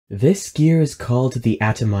This gear is called the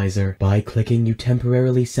Atomizer. By clicking, you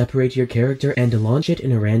temporarily separate your character and launch it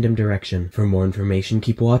in a random direction. For more information,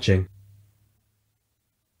 keep watching.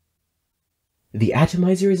 The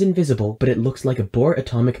Atomizer is invisible, but it looks like a Bohr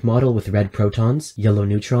atomic model with red protons, yellow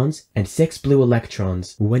neutrons, and 6 blue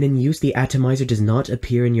electrons. When in use, the Atomizer does not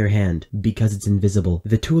appear in your hand, because it's invisible.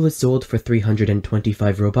 The tool is sold for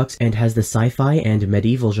 325 Robux and has the sci-fi and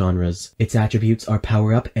medieval genres. Its attributes are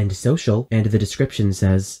power-up and social, and the description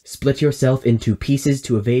says, "Split yourself into pieces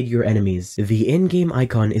to evade your enemies." The in-game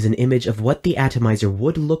icon is an image of what the Atomizer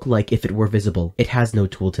would look like if it were visible. It has no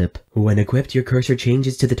tooltip. When equipped, your cursor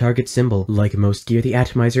changes to the target symbol. Like most gear, the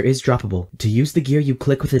Atomizer is droppable. To use the gear, you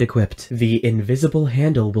click with it equipped. The invisible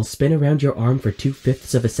handle will spin around your arm for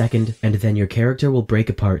 2/5 of a second, and then your character will break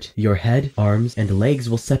apart. Your head, arms, and legs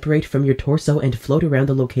will separate from your torso and float around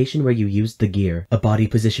the location where you used the gear. A body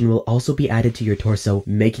position will also be added to your torso,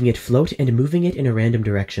 making it float and moving it in a random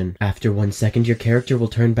direction. After 1 second, your character will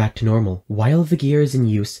turn back to normal. While the gear is in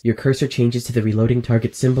use, your cursor changes to the reloading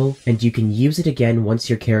target symbol, and you can use it again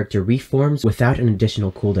once your character reforms without an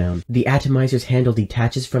additional cooldown. The Atomizer's handle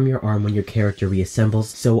detaches from your arm when your character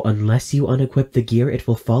reassembles, so unless you unequip the gear, it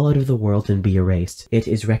will fall out of the world and be erased. It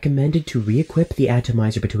is recommended to re-equip the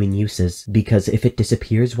Atomizer between uses, because if it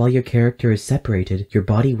disappears while your character is separated, your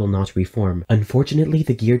body will not reform. Unfortunately,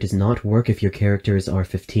 the gear does not work if your character is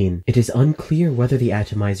R15. It is unclear whether the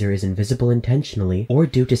Atomizer is invisible intentionally or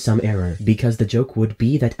due to some error, because the joke would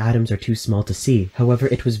be that atoms are too small to see. However,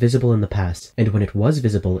 it was visible in the past, and when it was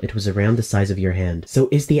visible, it was around the size of your hand. So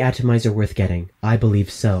is the Atomizer worth getting? I believe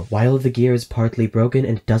so. While the gear is partly broken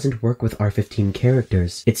and doesn't work with R15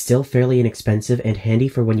 characters, it's still fairly inexpensive and handy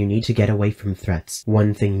for when you need to get away from threats.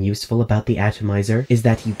 One thing useful about the Atomizer is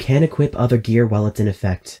that you can equip other gear while it's in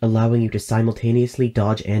effect, allowing you to simultaneously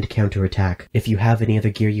dodge and counterattack. If you have any other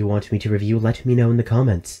gear you want me to review, let me know in the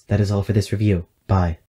comments. That is all for this review. Bye.